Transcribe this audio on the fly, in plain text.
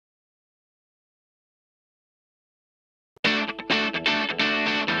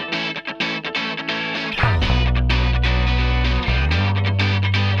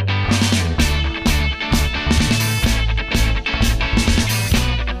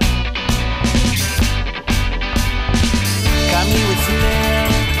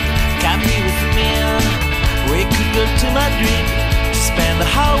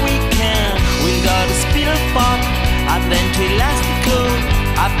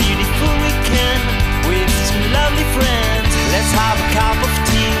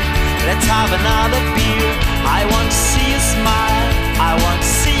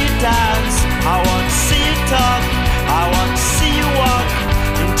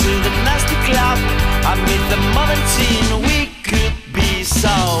Amid the modern scene, we could be so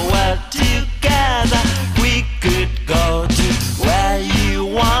well together. We could go to where you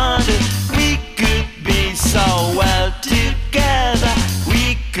wanted. We could be so well together.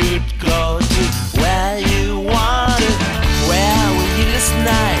 We could go to where you wanted. Where will you last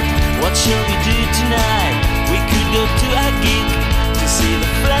night? What shall we do tonight? We could go to a gig to see the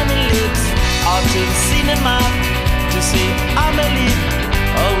flaming lips, or to the cinema to see Amelie.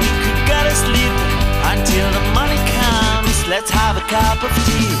 Or we could go to sleep until the money comes. Let's have a cup of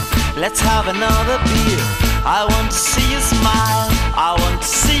tea, let's have another beer. I want to see you smile, I want to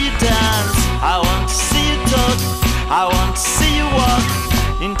see you dance, I want to see you talk, I want to see you walk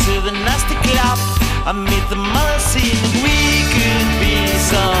into the nasty club amid the mother scene. We could be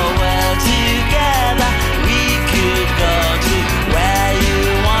so well together. We could go to where you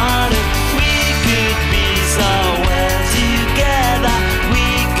wanted. We could be so well together. We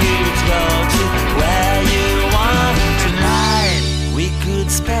could go to where you want. Tonight we could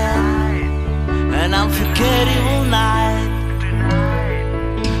spend an unforgettable night,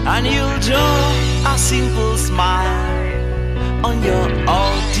 and you'll draw a simple